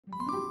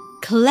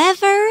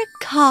Clever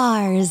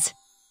cars.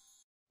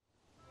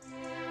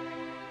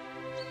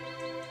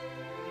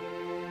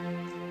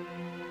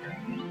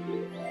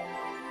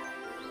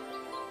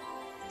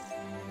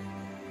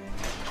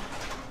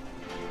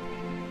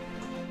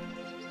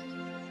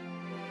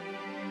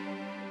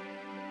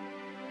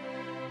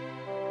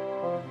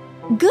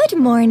 Good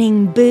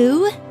morning,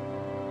 Boo.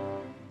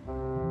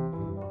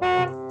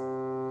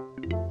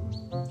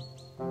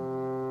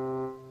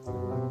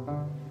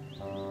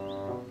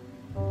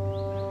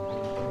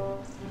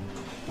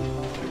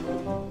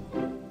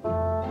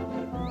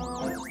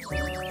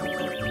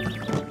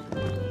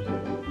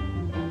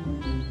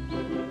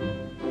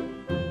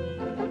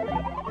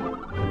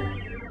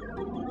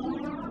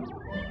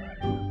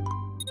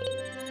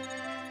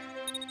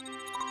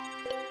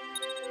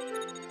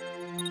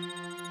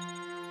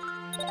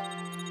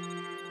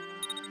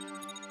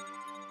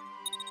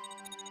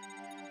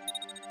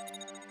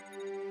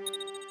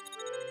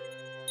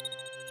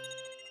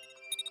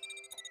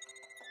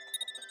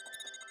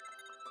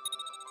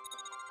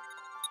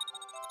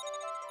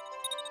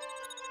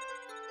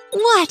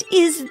 What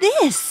is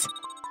this?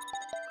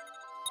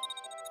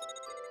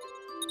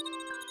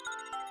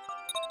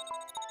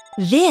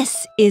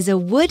 This is a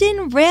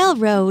wooden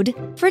railroad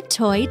for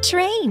toy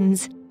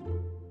trains.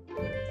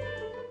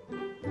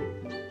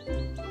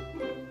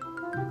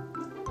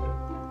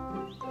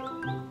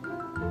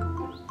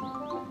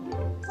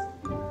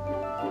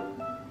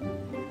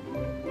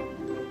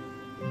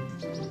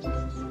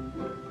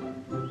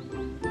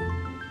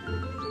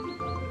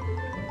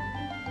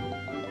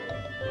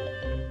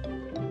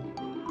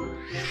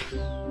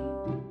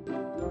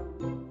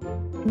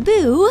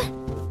 Boo,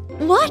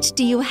 what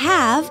do you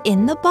have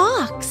in the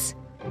box?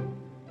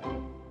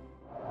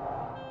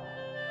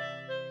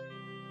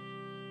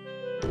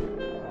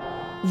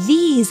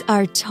 These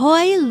are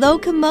toy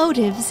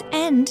locomotives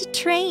and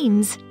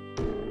trains.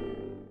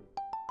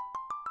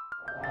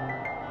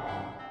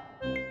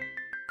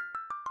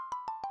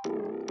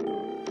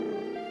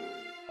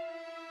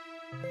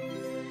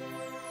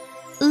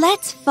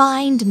 Let's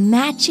find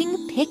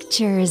matching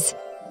pictures.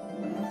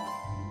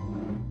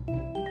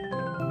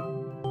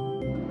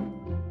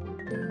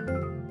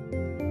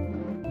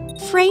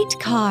 Freight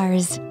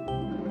cars,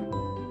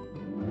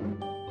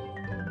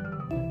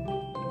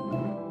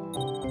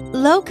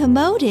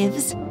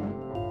 locomotives,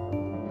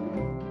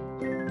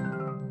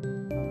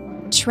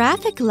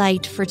 traffic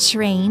light for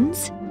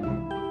trains,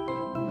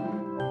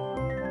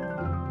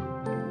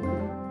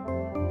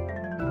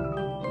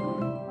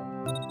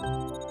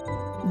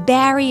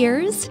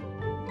 barriers,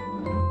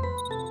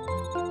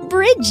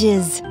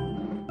 bridges,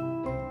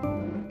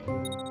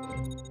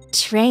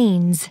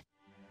 trains.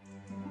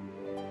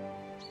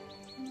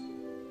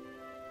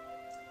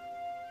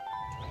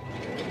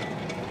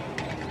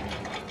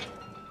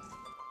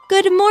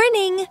 Good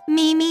morning,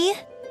 Mimi.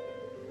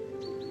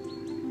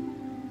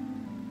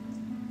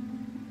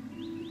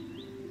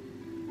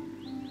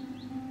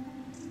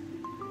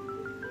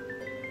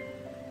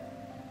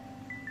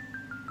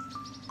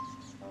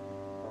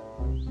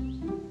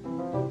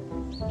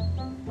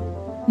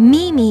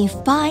 Mimi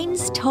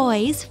finds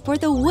toys for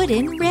the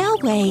wooden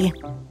railway.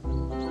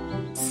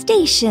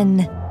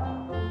 Station.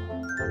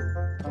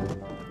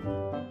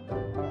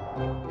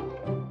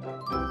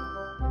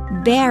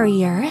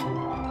 Barrier.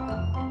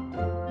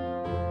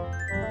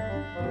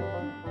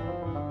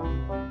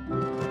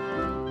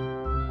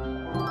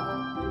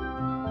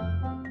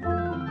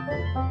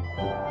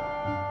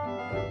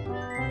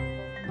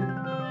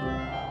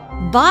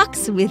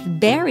 Box with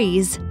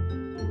berries.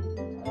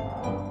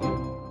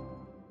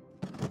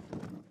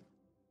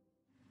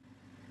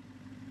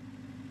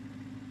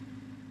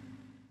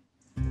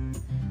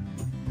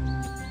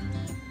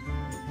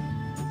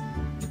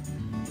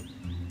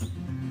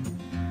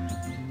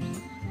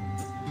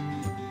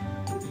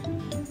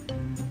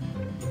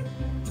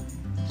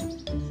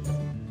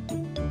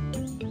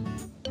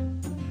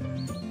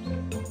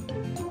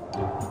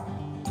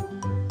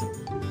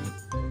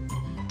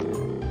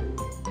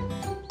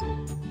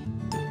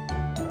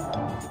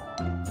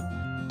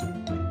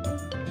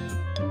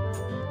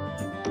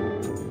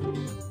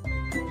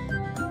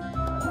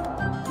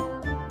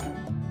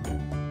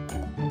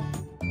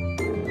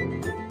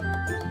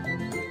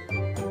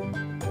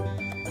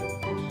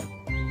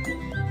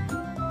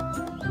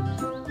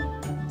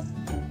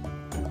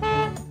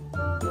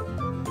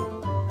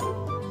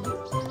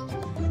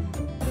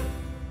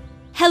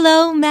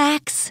 Hello,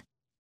 Max.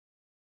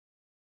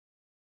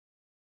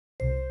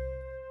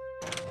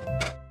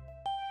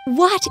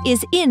 What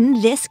is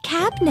in this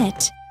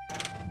cabinet?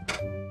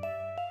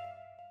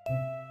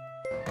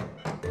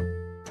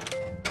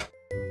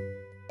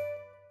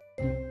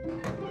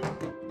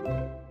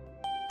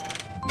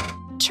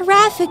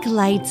 Traffic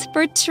lights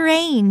for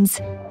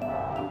trains.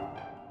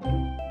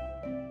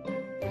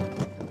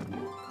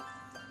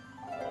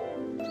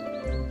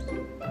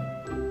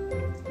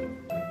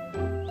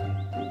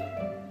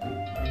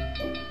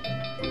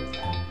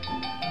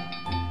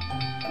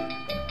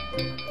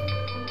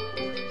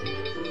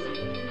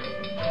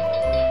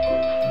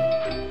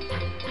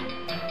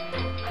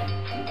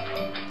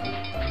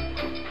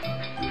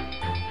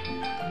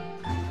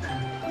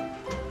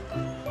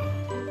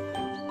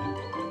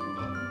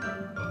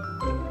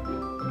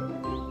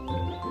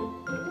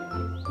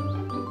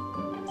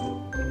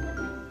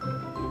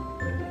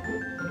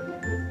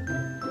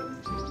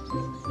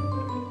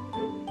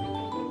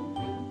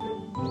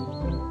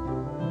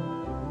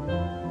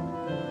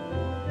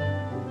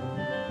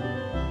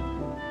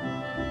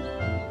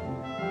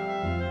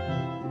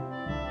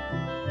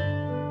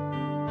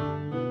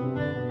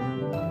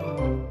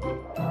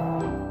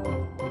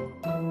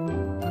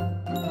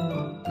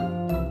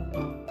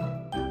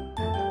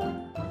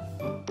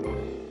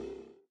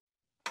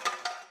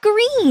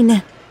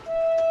 green.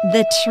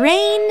 The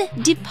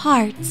train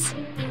departs.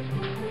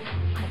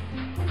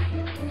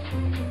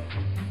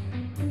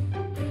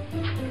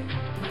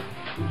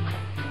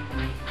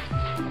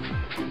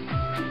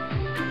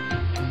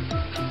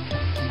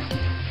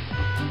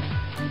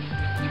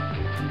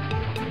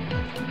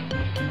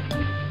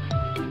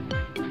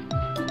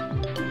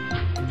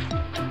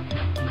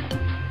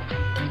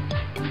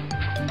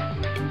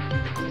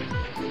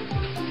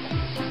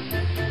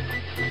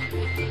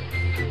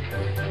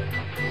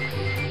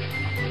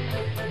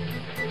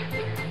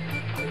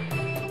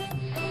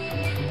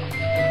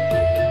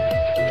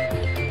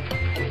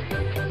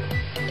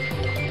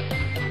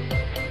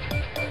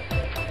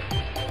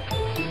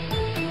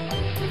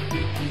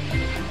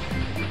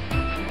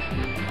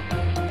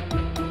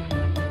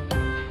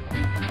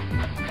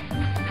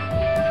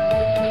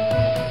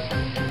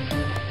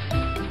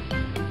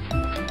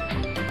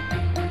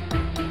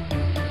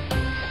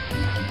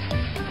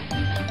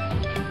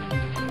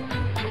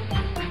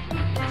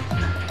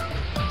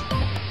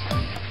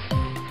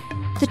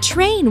 The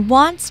train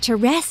wants to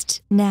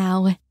rest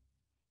now.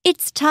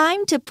 It's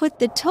time to put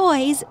the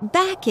toys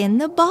back in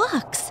the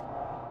box.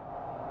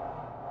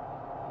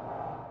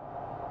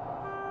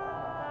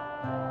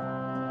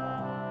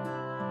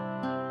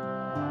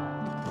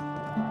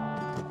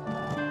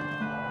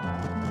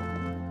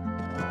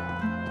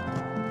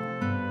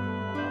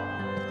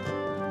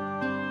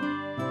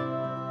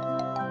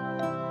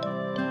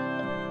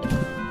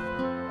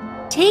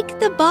 Take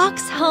the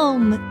box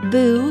home,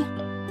 Boo.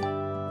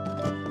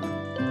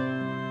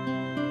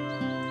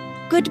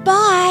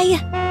 Goodbye.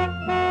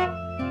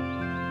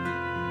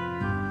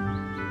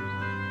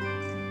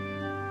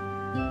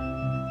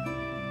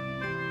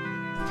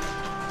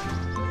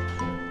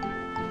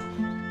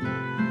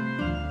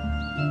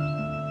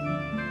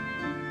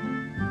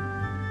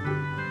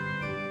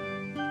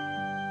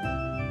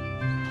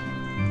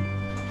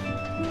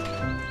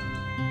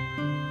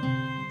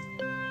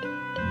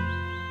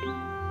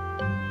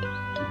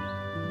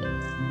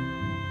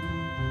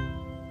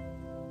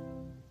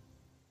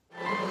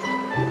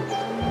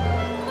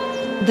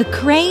 The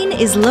crane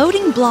is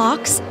loading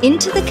blocks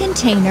into the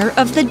container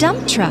of the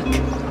dump truck.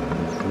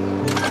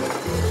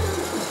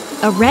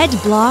 A red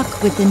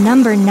block with the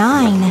number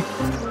 9.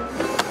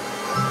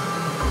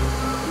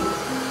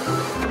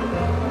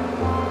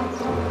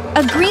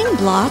 A green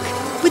block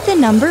with the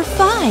number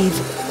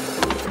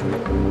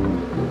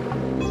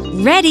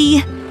 5.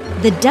 Ready!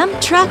 The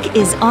dump truck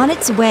is on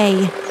its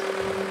way.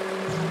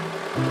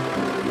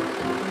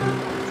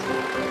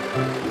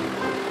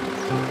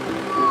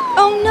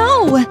 Oh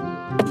no!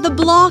 The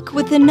block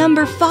with the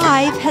number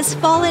 5 has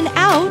fallen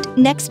out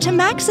next to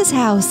Max's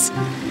house.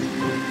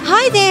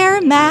 Hi there,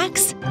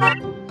 Max.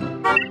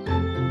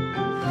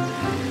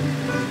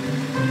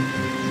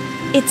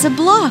 It's a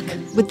block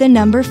with the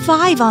number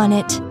 5 on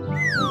it.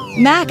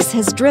 Max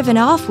has driven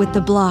off with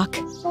the block.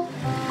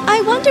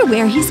 I wonder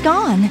where he's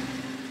gone.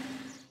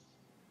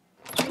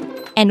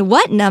 And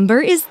what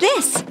number is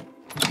this?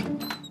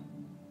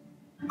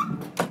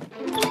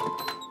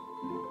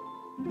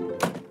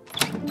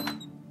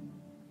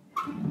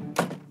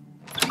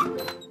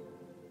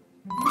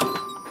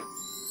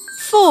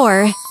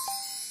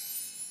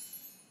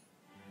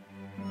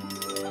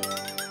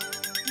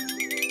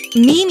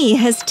 Mimi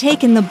has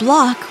taken the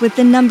block with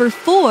the number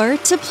 4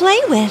 to play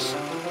with.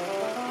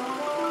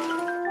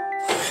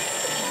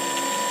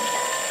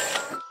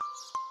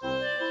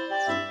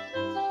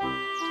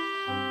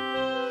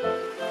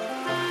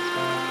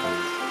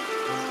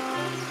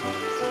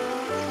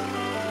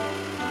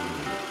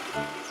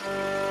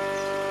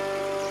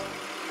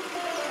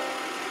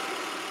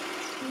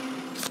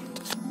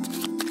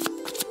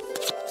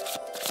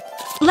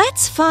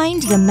 Let's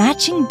find the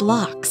matching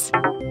blocks.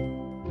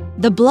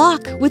 The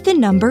block with the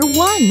number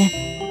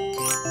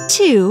 1,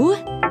 2,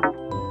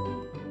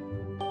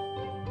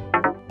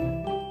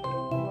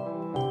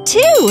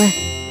 2,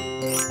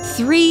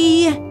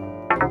 3,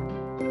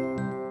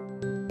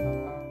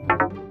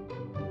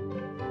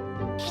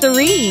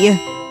 3,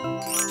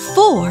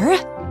 4,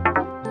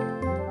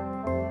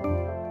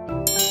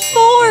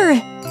 4,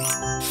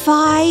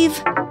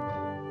 5,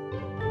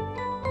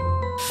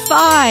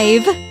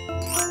 5,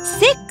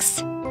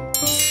 6,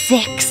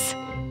 6.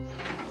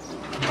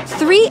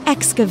 3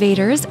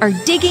 excavators are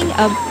digging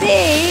a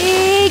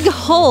big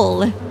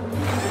hole.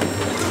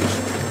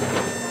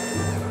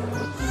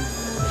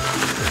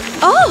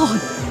 Oh,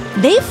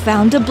 they've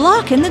found a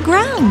block in the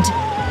ground.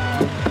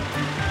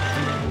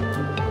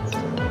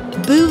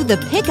 Boo the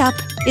pickup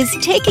is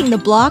taking the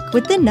block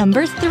with the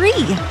number 3.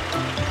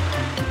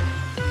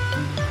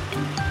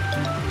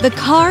 The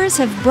cars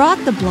have brought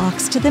the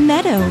blocks to the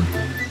meadow.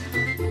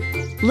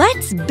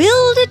 Let's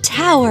build a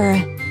tower.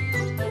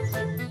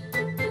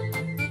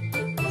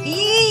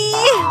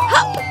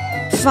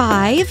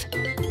 5,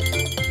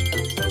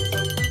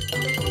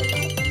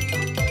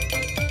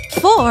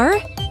 4,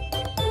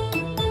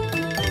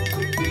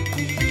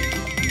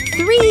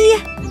 3,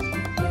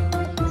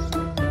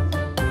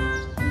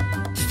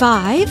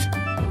 5,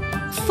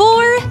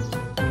 4,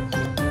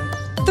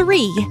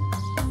 3.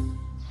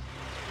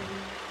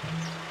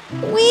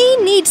 We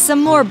need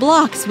some more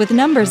blocks with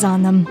numbers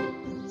on them.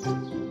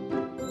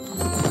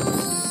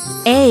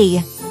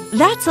 A.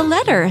 That's a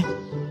letter.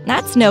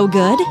 That's no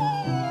good.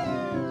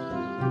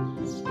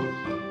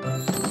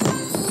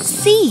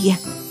 C.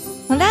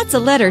 That's a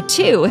letter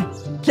too.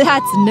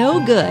 That's no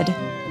good.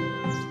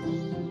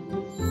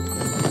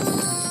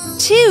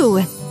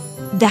 2.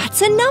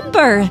 That's a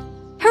number.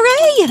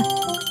 Hooray!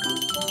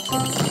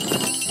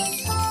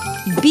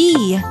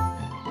 B.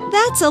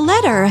 That's a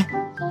letter.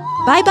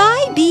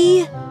 Bye-bye,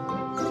 B.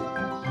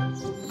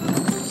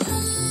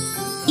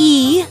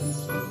 E.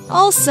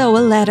 Also a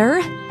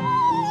letter.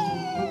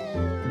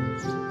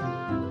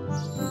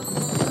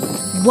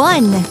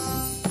 1.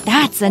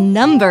 That's a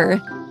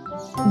number.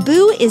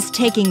 Boo is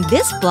taking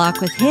this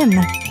block with him.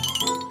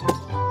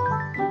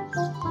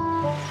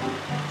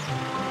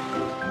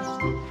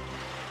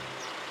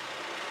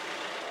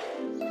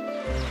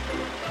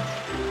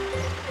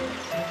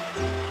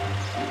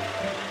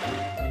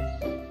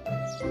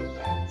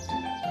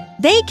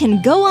 They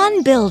can go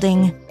on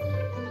building.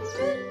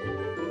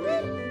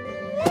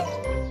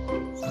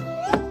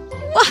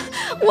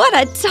 What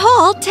a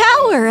tall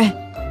tower!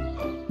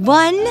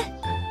 1,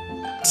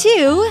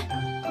 2,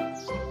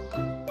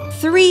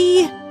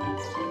 3,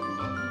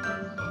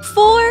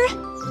 4,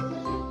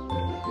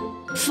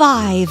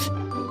 5.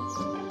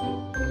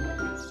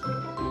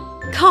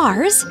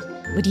 Cars,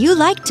 would you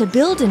like to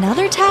build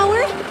another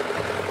tower?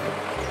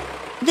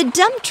 The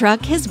dump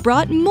truck has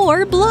brought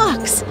more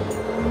blocks.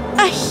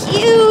 A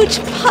huge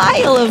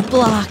pile of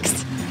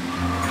blocks.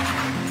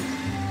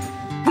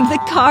 The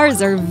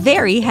cars are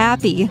very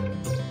happy.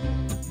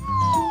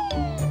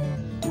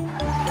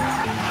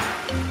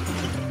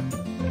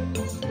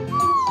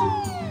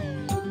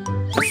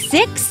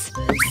 6,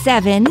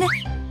 7,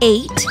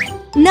 8,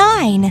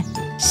 9.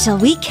 Shall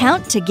we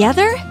count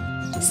together?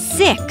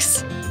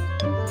 6,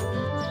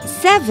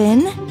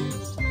 7,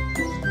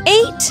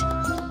 8,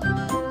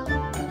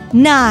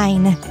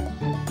 9.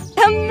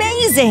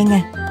 Amazing!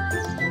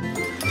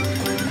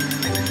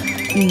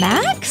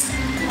 Max?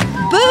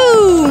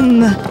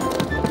 Boom!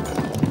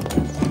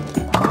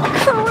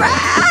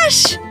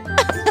 Crash!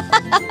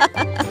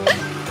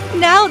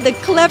 Now the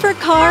clever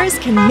cars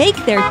can make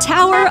their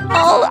tower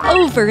all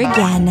over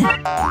again.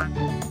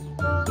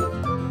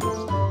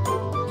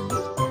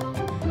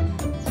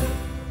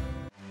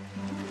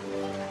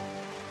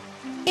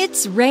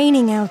 It's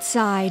raining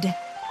outside.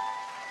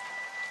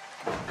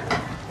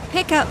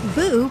 Pickup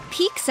Boo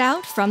peeks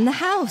out from the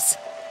house.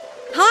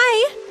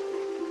 Hi!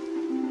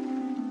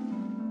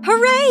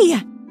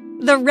 Hooray!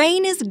 The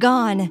rain is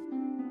gone.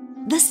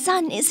 The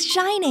sun is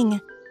shining.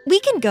 We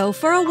can go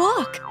for a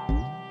walk.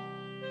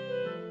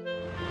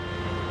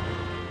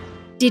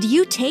 Did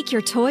you take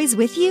your toys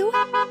with you?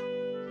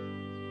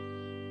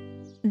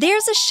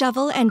 There's a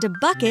shovel and a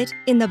bucket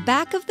in the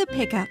back of the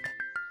pickup.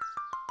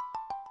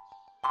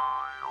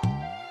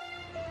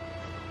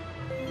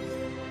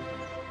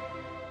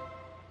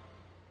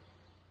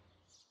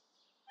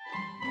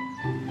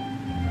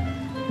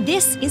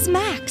 This is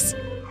Max.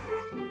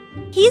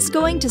 He's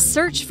going to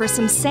search for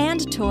some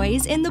sand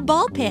toys in the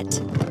ball pit.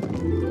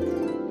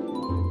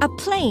 A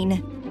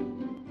plane.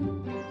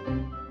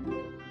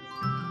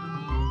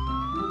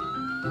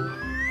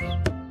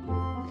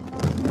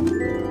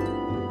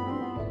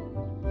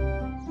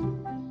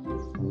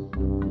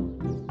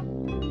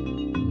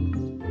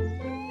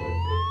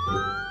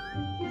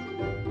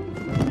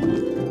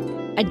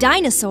 A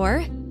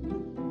dinosaur.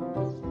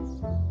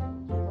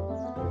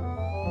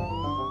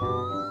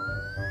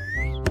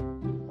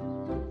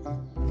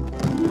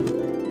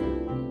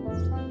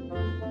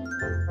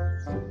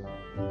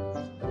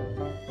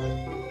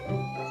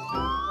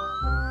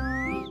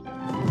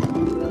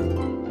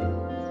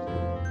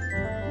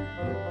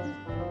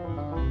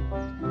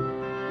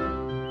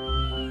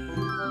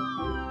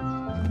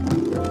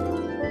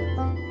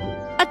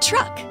 A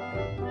truck.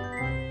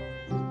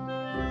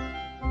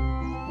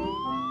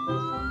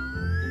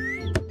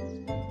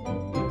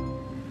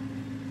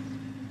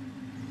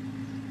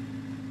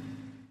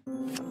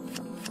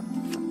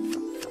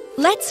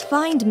 Let's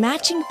find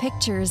matching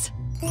pictures.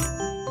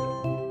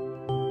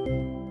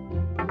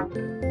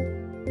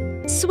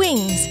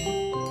 Swings.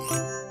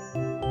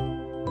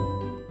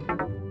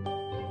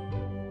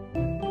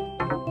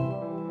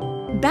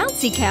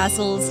 Bouncy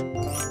castles.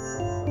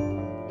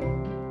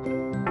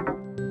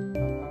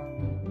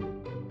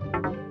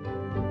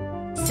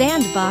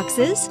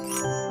 Sandboxes.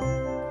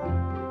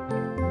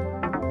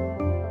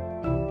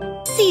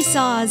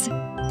 Seesaws.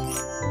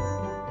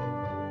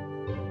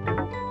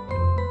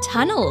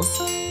 Tunnels.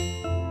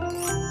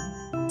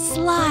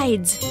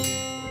 Slides.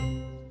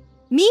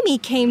 Mimi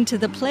came to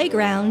the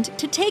playground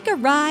to take a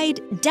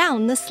ride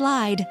down the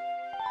slide.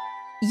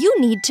 You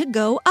need to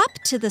go up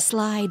to the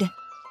slide.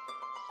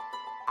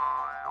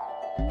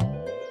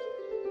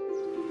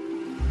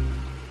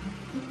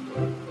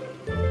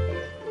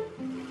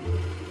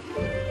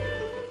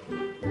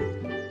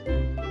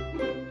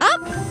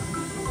 Up!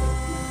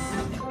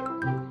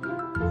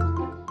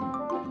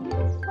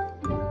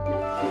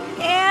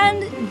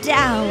 And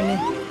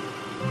down.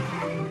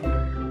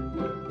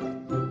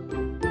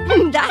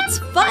 That's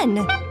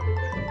fun!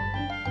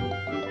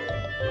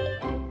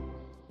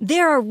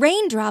 There are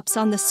raindrops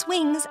on the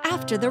swings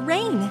after the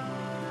rain.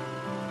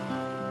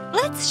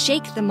 Let's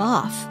shake them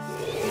off.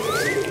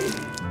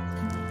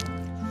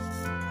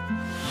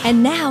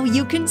 And now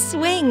you can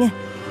swing.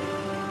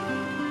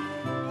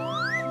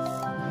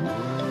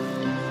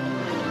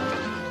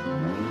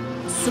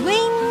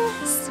 Swing,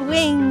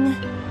 swing.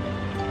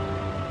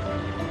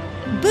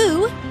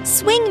 Boo,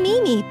 swing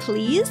Mimi,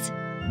 please.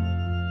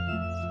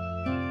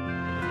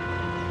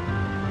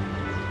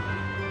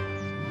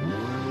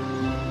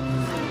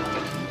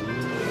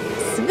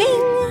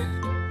 Swing,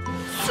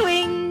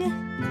 swing,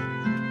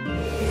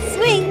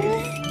 swing,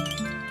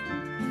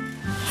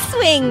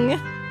 swing.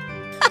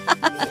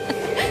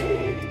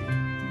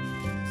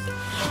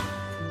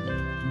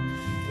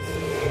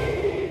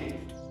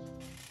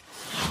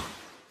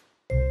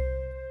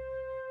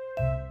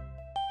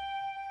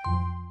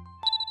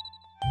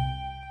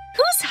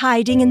 Who's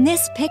hiding in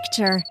this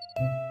picture?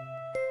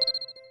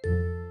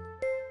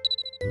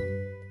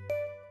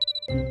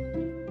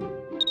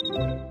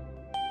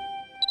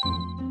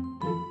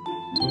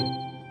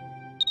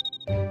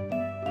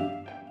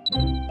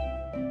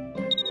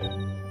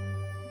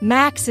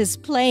 Max is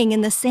playing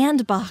in the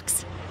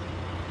sandbox.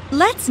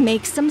 Let's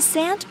make some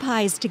sand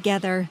pies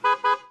together.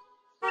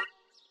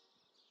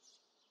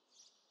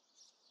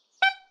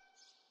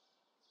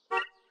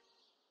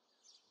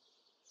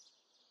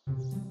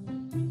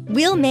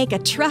 We'll make a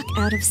truck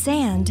out of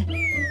sand.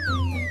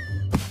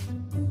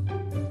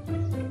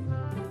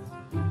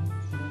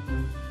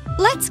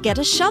 Let's get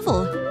a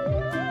shovel.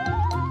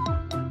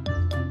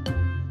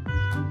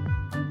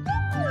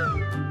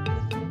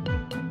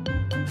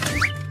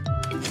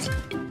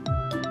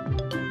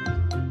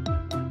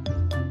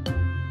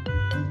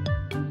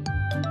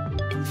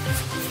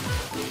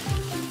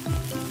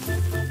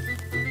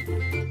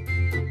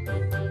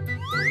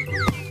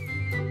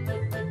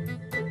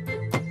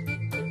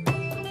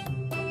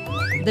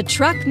 The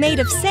truck made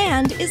of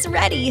sand is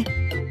ready.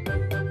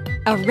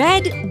 A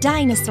red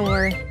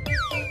dinosaur.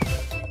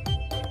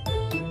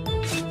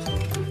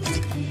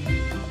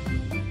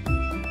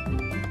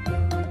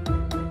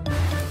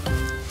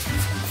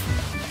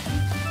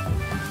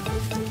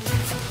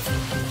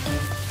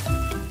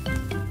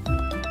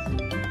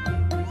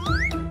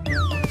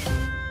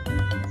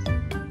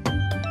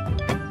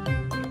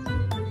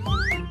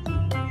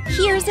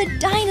 Here's a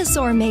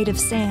dinosaur made of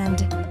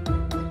sand.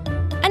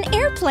 An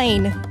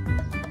airplane.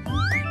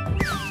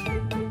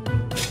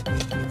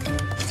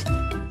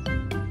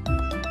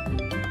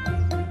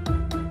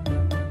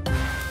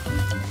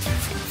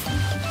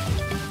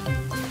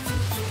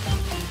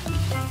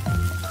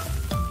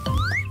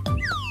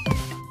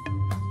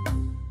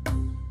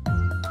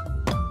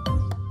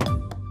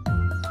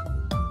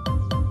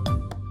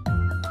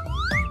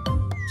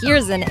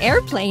 Here's an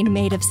airplane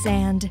made of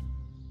sand.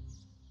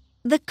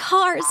 The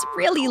cars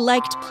really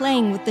liked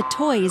playing with the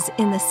toys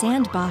in the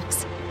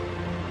sandbox.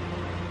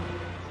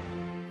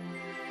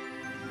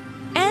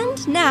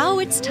 And now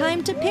it's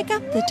time to pick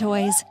up the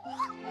toys.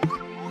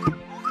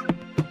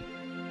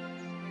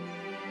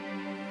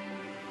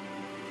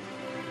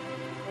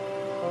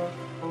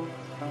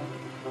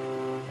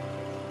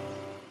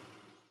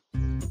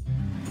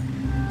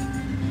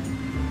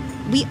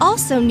 We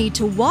also need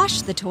to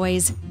wash the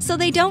toys so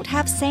they don't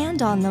have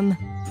sand on them.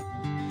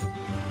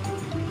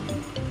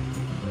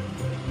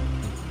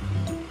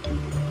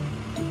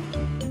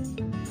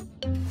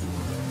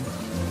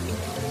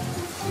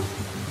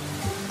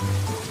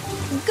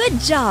 Good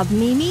job,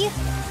 Mimi!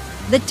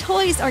 The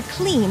toys are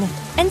clean,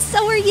 and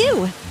so are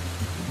you!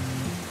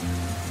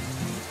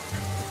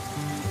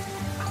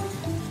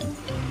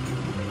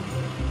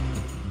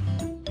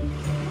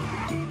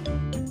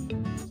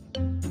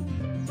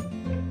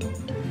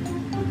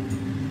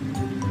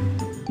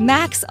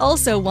 Max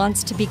also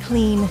wants to be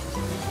clean.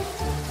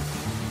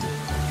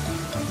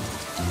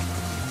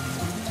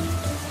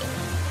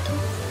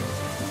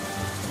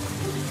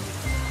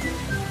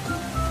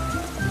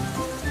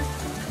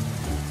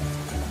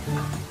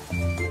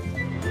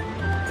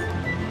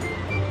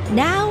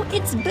 Now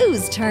it's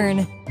Boo's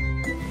turn.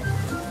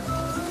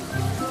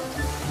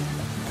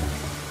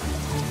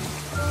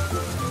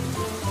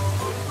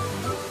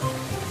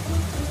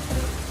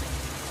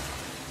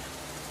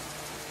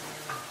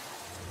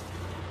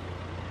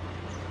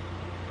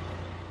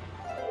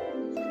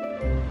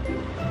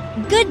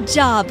 Good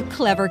job,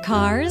 clever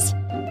cars!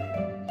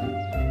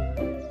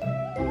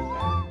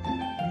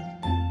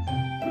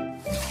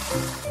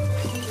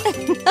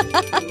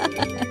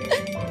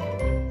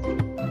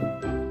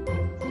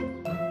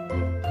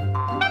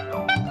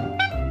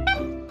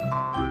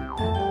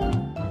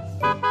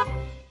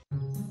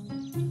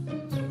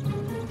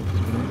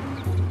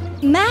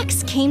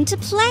 Max came to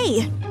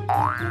play.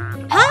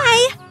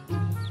 Hi!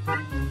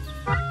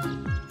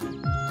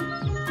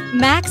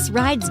 Max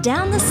rides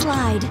down the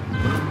slide.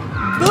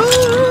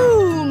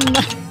 Boom!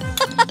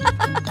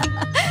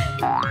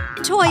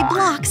 Toy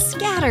blocks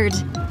scattered.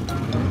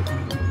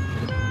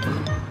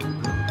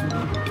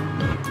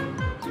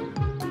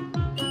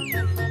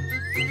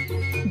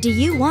 Do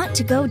you want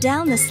to go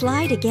down the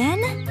slide again?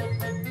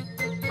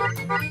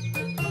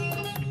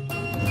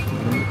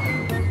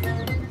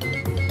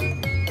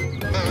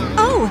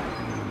 Oh!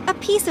 A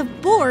piece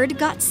of board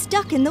got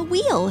stuck in the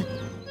wheel.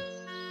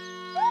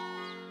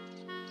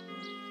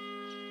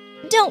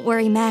 Don't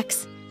worry,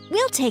 Max.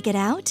 We'll take it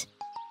out.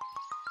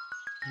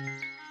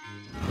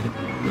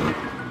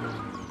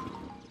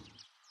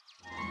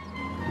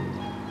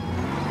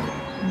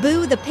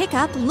 Boo the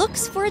pickup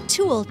looks for a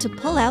tool to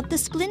pull out the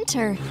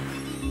splinter.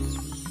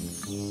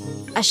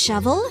 A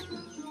shovel?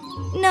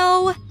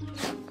 No.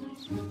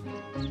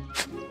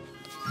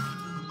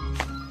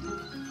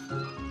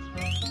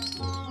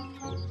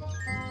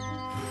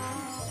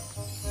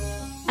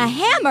 A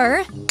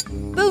hammer?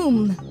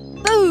 Boom,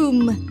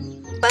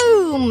 boom,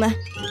 boom.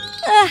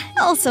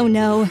 Also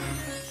no.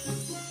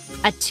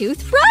 A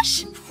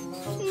toothbrush?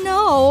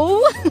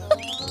 No.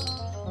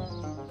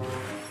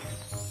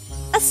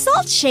 A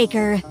salt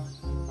shaker?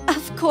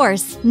 Of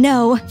course,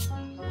 no.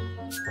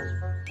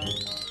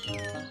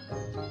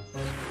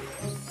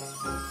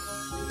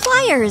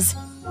 Pliers!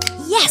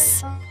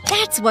 Yes,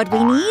 that's what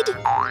we need.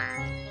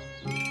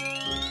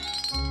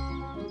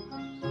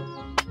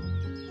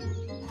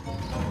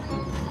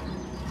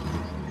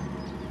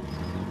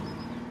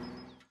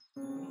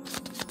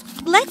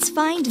 Let's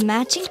find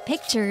matching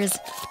pictures.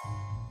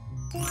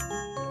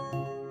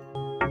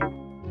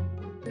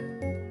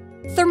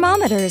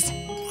 Thermometers.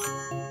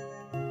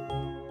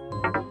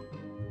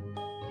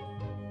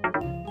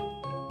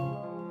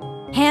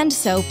 Hand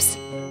soaps.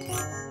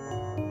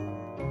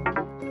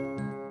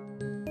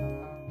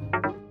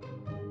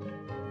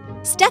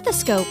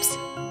 Stethoscopes.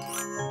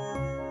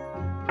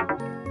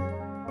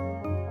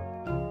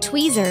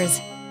 Tweezers.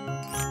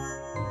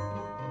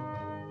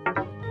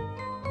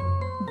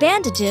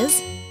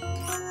 Bandages.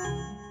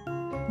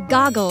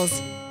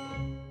 Goggles.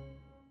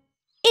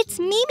 It's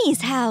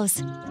Mimi's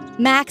house.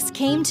 Max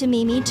came to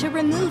Mimi to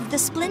remove the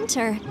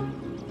splinter.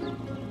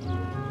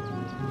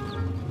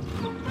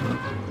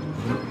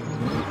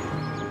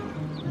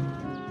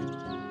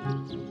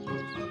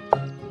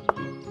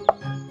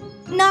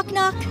 Knock,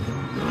 knock.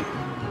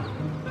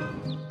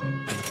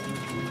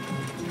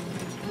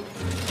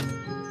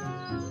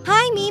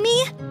 Hi,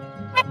 Mimi.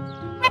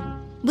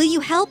 Will you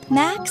help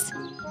Max?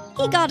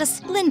 He got a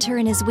splinter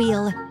in his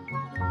wheel.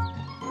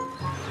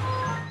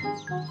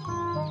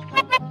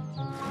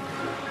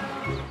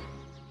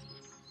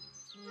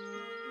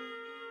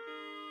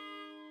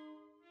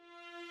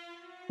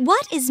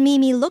 What is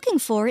Mimi looking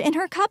for in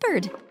her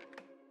cupboard?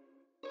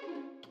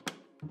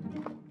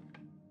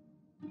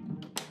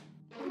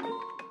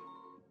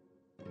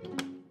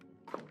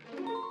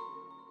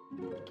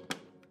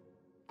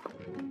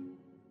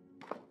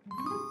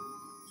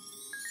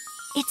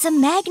 It's a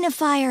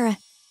magnifier.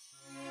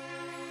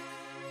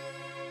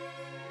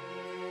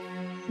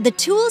 The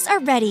tools are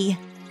ready.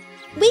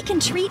 We can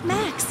treat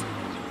Max.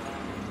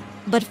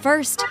 But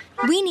first,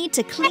 we need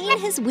to clean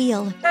his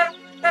wheel.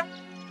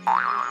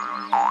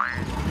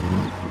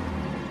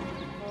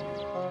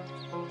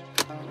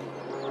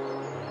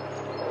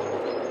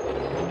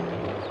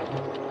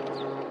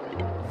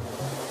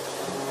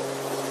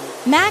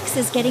 Max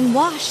is getting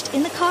washed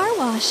in the car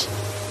wash.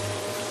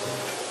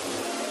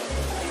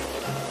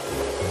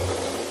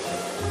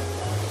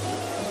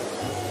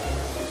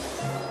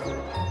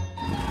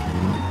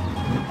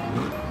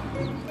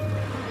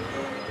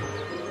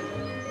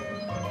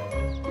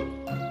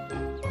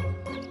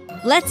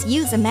 Let's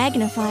use a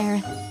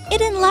magnifier.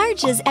 It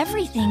enlarges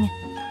everything.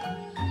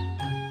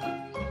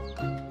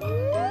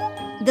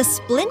 The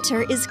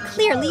splinter is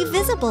clearly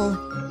visible.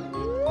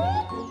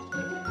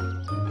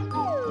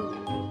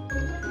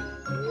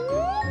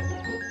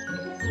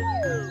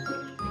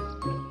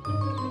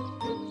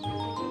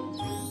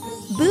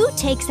 Boo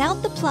takes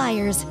out the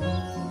pliers.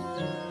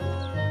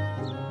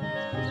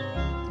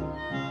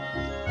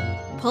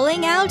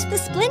 Pulling out the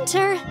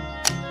splinter.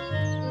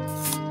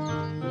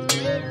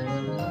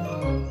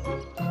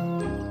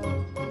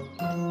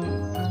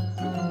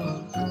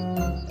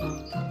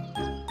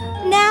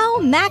 Now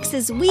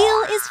Max's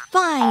wheel is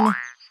fine.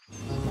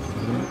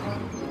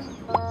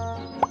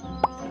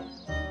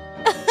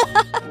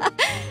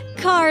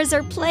 Cars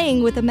are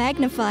playing with a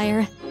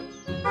magnifier.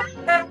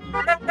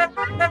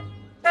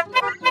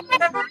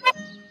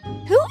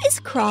 Who is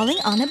crawling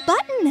on a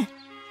button?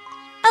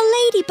 A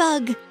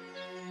ladybug.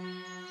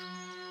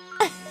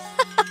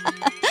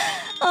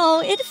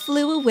 Oh, it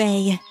flew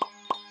away.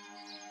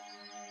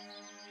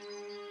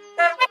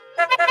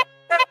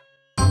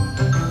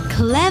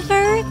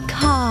 Clever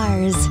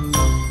cars.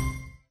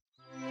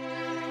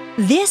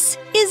 This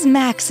is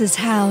Max's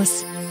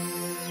house.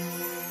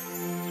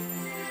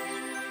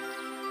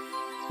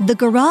 The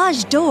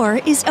garage door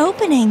is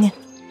opening.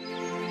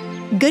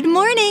 Good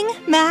morning,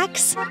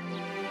 Max.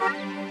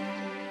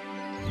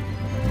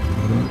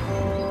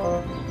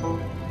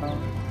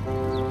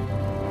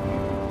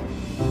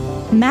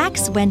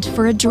 Max went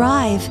for a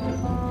drive.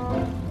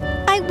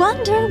 I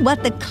wonder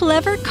what the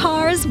clever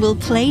cars will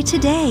play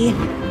today.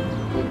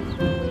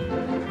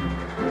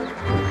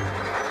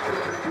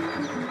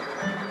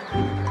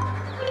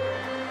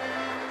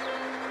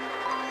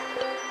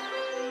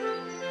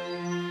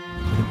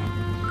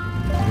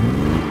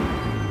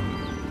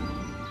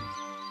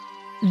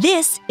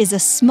 This is a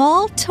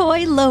small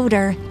toy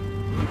loader.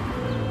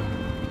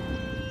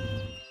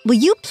 Will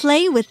you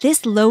play with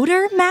this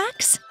loader,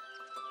 Max?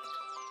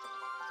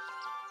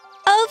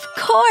 Of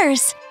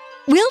course!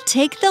 We'll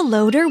take the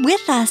loader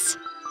with us.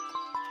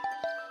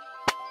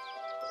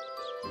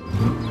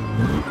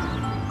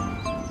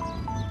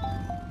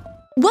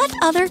 What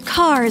other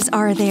cars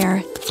are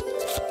there?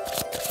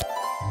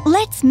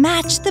 Let's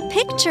match the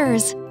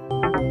pictures.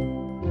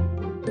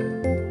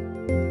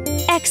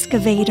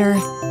 Excavator.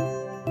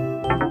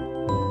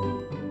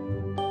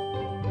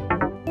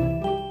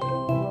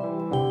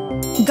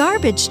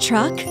 Garbage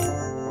truck.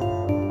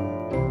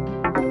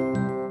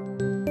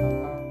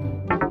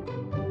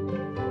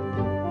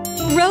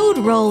 Road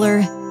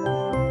roller.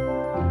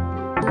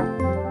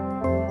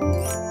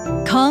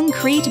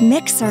 Concrete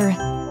mixer.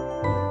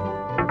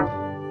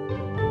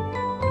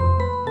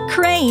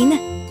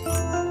 Crane.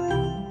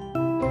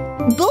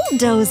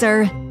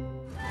 Bulldozer.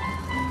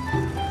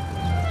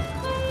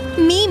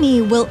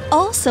 Mimi will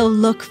also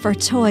look for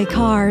toy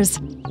cars.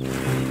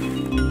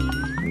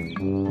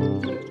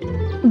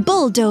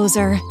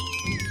 Bulldozer.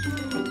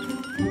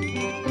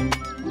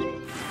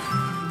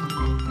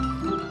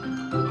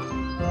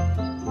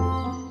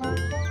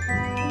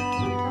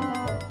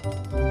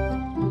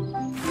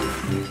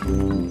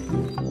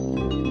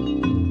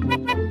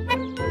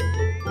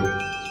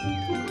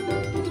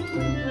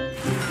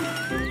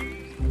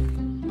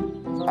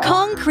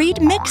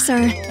 Concrete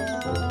mixer.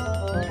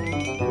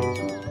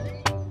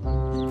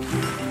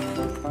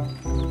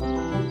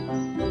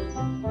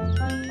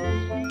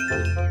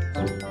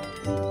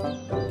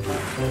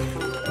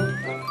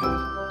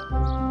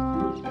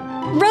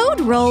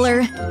 Road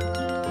roller.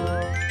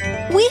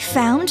 We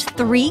found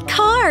 3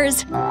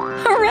 cars!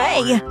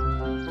 Hooray!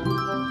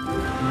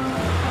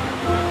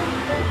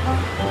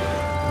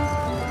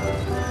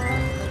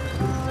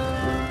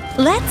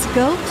 Let's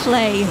go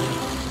play.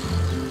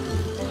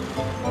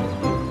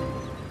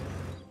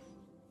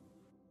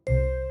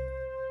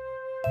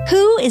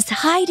 Who is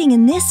hiding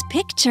in this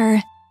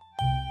picture?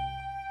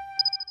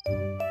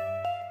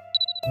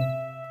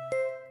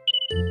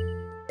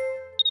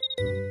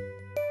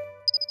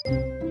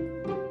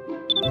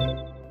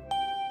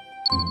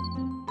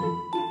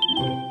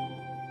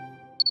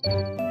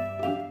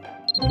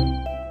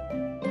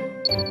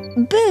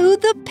 Boo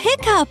the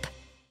pickup!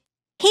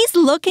 He's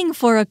looking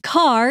for a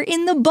car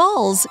in the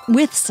balls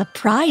with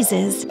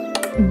surprises.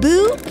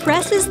 Boo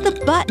presses the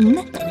button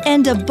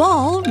and a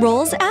ball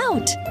rolls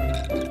out.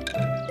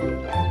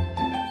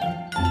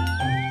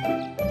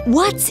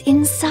 What's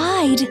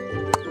inside?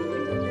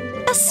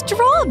 A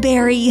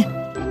strawberry!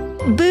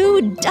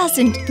 Boo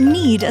doesn't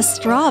need a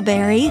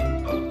strawberry.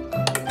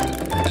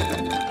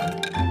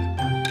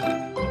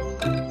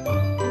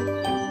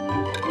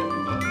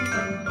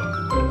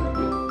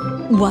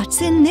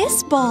 What's in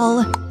this ball?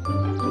 A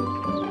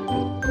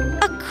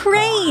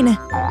crane!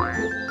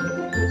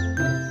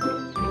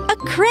 A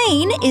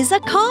crane is a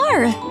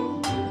car!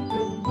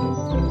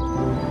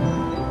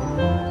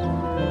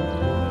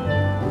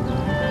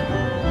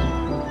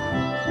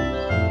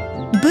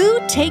 Boo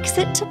takes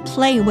it to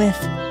play with.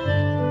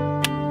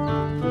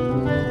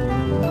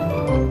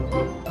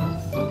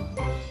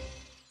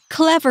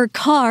 Clever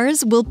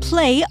cars will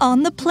play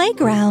on the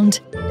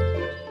playground.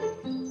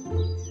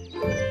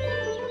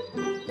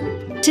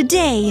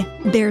 Today,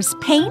 there's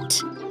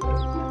paint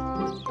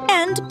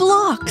and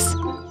blocks.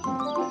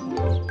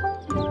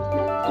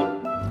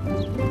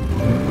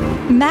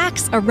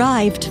 Max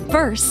arrived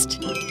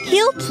first.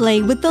 He'll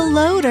play with the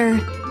loader.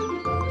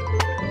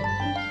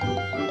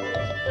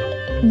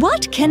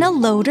 What can a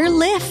loader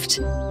lift?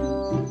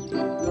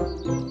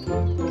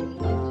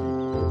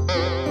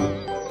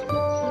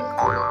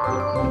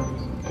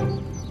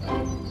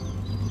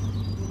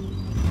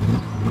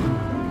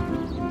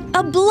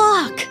 A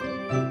block.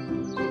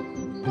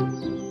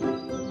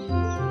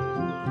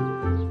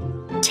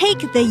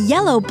 Take the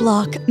yellow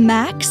block,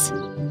 Max.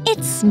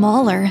 It's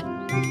smaller.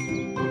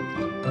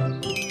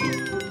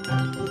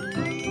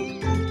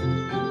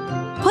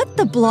 Put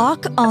the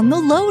block on the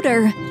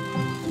loader.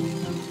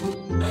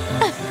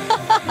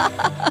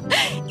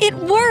 It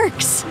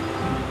works!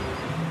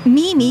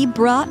 Mimi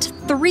brought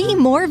 3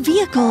 more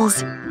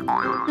vehicles.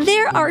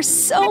 There are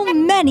so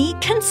many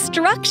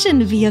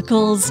construction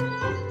vehicles.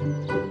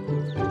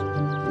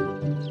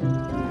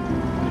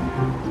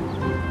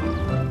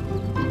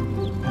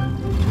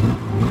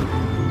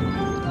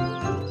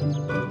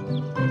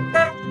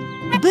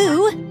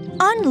 Boo,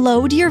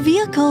 unload your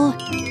vehicle.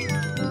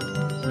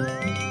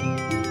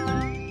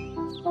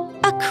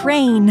 A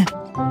crane.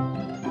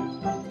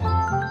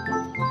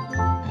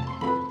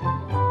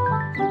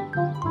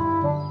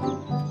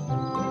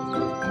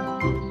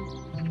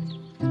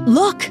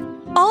 Look,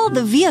 all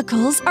the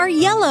vehicles are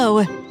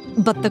yellow,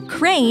 but the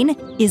crane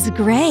is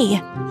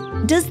gray.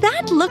 Does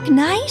that look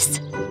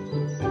nice?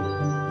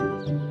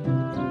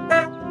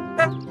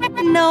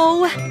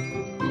 No.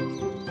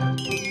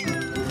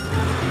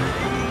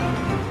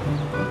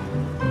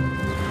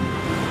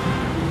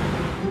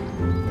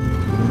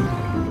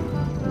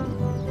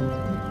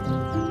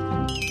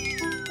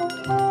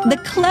 The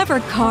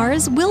clever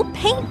cars will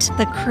paint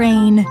the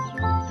crane.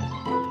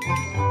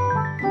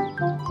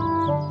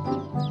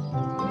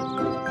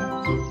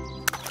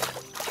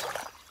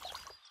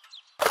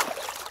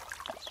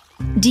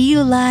 Do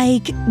you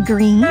like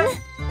green?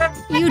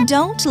 You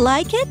don't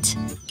like it?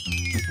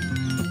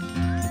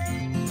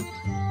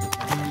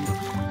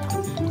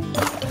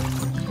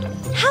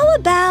 How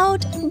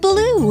about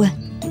blue?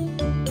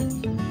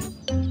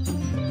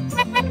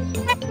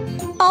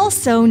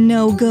 Also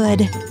no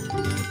good.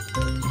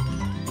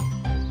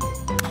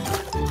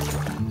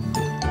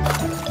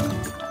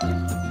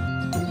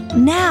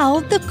 Now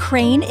the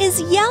crane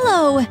is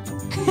yellow.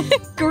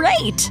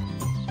 Great!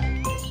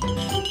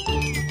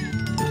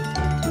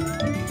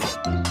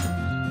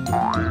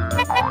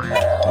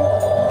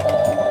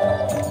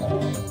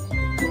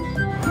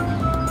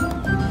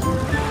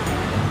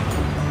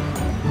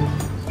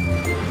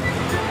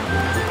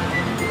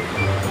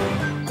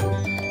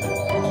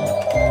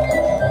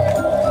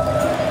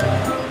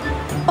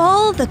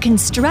 All the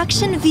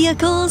construction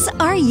vehicles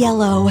are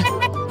yellow.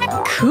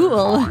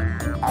 Cool!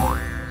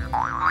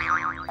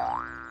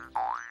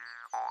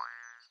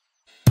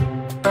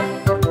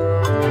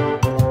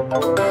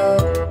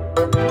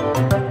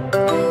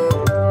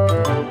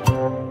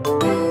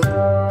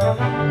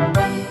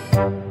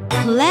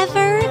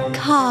 Clever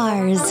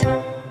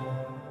cars.